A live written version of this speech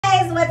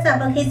what's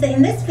up? Okay, so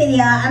in this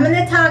video I'm going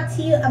to talk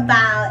to you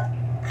about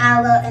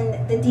aloe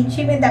and the deep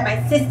treatment that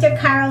my sister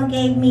Carol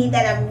gave me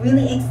that I'm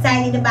really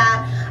excited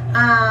about.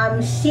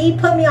 She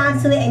put me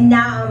onto it and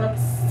now I'm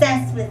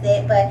obsessed with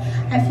it, but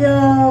I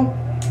feel,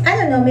 I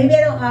don't know, maybe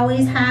I don't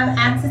always have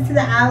access to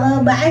the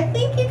aloe, but I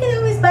think you can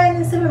always buy it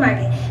in the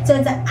supermarket. So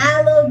it's an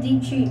aloe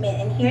deep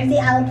treatment, and here's the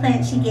aloe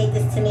plant. She gave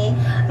this to me.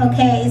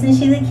 Okay, isn't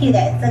she the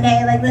cutest?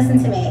 Okay, like,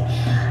 listen to me.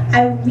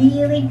 I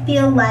really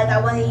feel like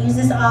I want to use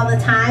this all the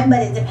time,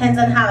 but it depends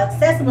on how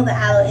accessible the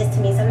aloe is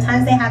to me.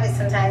 Sometimes they have it,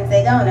 sometimes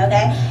they don't,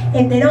 okay?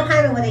 If they don't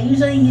have it, what I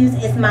usually use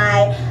is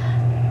my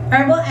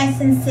Herbal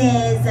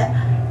Essences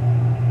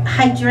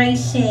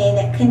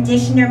hydration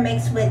conditioner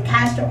mixed with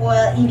castor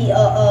oil,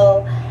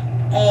 EVOO,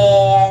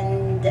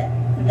 and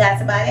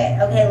that's about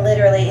it. Okay,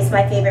 literally it's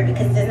my favorite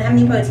because it doesn't have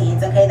any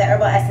proteins. Okay, the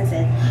Herbal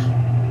Essences,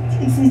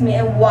 excuse me,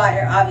 and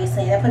water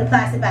obviously, and I put a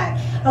plastic bag.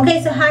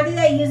 Okay, so how did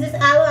I use this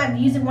aloe? I've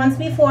used it once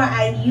before.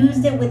 I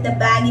used it with the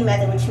baggy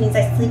method, which means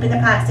I sleep in the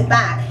plastic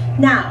bag.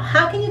 Now,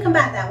 how can you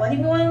combat that? What if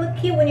you want to look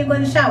cute when you're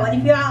going to shower? What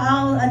if you're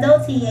all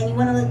adulty and you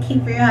want to look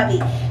cute for your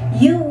hubby?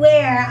 You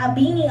wear a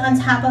beanie on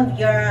top of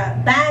your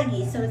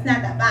baggie, so it's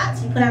not that bad.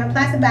 So you put on a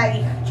plastic bag,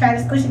 you try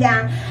to squish it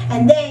down,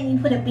 and then you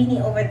put a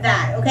beanie over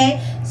that,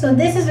 okay? So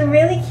this is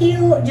really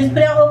cute. Just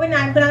put it on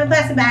overnight, put on a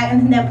plastic bag,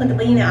 and then put the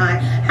beanie on.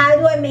 How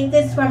do I make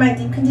this for my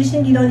deep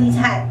condition? You don't need to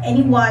have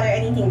any water or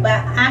anything, but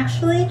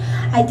actually,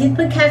 I did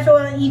put castor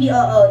oil and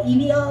EVOO.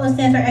 EVOO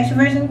stands for extra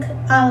virgin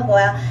olive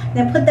oil.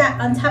 And I put that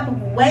on top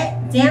of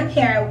wet, damp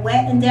hair,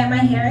 wet and damp my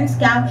hair and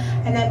scalp,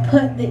 and I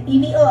put the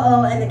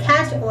EVOO and the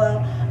castor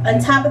oil on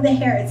top of the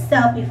hair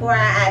itself before I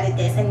added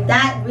this, and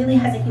that really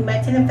has a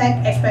humectant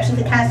effect,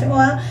 especially the castor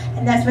oil.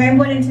 And that's very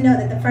important to know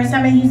that the first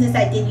time I used this,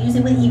 I did use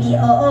it with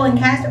EVOO and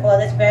castor oil.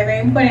 That's very, very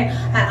important.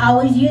 I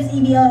always use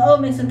EVOO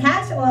mixed with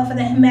castor oil for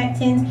the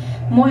humectant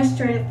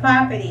moisturative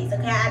properties.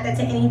 Okay, I add that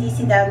to any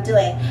DC that I'm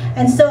doing.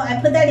 And so I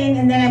put that in,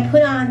 and then I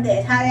put on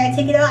this. How did I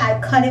take it out?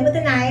 I cut it with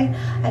a knife.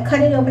 I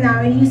cut it open. I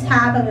already used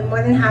half of it,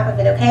 more than half of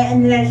it, okay?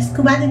 And then I just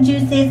scoop out the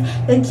juices,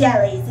 the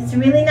jellies. It's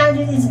really not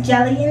juice, it's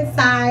jelly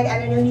inside. I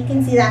don't know if you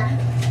can see that.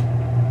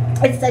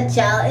 It's a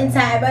gel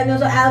inside. Everybody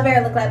knows what aloe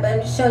vera look like, but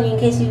I'm just showing you in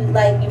case you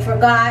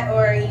forgot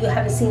or you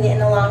haven't seen it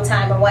in a long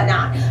time or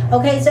whatnot.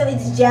 Okay, so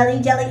it's jelly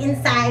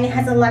inside, and it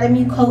has a lot of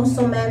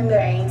mucosal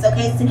membranes.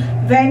 Okay, it's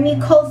very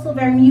mucosal,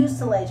 very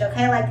mucilage.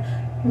 Okay, like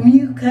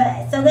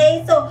mucus.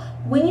 Okay, so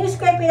when you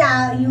scrape it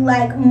out, you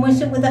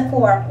mush it with a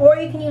fork, or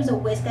you can use a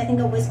whisk. I think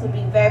a whisk would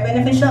be very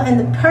beneficial, and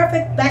the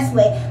perfect best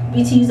way would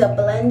be to use a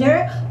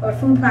blender or a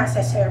food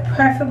processor,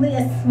 preferably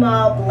a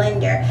small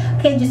blender.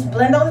 Okay, just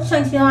blend all the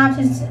chunks.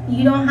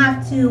 You don't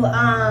have to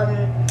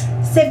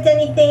sift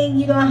anything.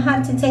 You don't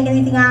have to take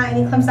anything out,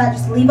 any clumps out.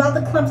 Just leave all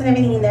the clumps and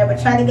everything in there,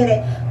 but try to get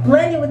it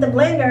blended with the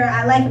blender.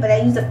 I like it, but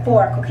I use a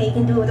fork. Okay, you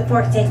can do it with a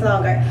fork, it takes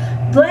longer.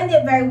 Blend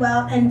it very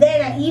well, and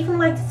then I even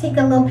like to take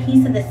a little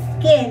piece of the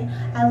skin.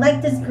 I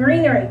like this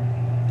greenery.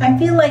 I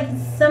feel like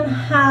it's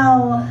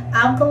somehow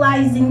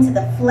alkalizing to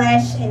the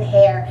flesh and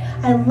hair.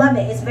 I love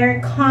it. It's very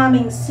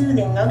calming,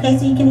 soothing. Okay,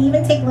 so you can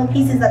even take little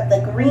pieces of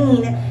the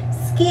green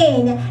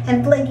skin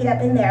and flake it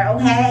up in there,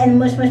 okay, and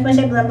mush it,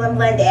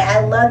 blend it.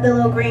 I love the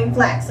little green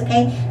flecks.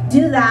 Okay,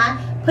 do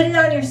that. Put it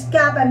on your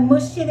scalp. I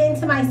mushed it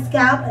into my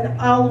scalp and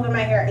all over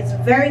my hair. It's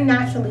very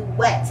naturally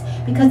wet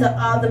because of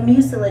all the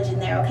mucilage in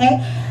there. Okay,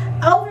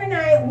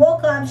 overnight,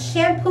 woke up,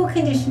 shampoo,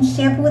 condition,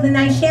 shampoo with a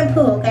nice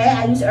shampoo. Okay,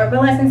 I use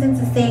Herbal Essences.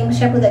 It's the same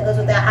shampoo that goes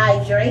with the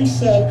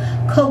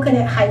hydration,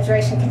 coconut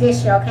hydration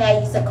conditioner. Okay, I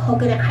use the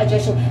coconut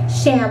hydration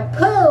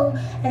shampoo,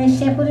 and then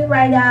shampooed it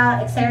right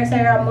out, etc.,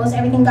 etc. Almost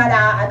everything got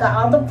out. I got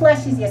all the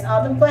fleshes. Yes,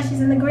 all the fleshes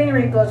and the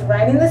greenery goes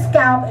right in the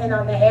scalp and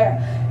on the hair.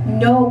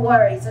 No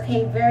worries.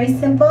 Okay, very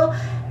simple.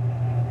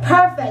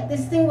 Perfect.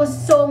 This thing was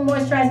so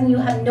moisturizing, you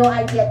have no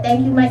idea.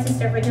 Thank you, my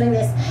sister, for doing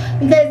this,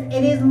 because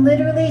it is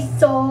literally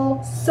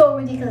so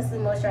ridiculously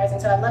moisturizing.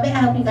 So I love it. I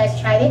hope you guys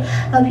tried it.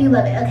 I hope you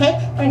love it. Okay,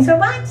 thanks for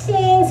watching. See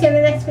you in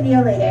the next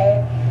video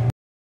later.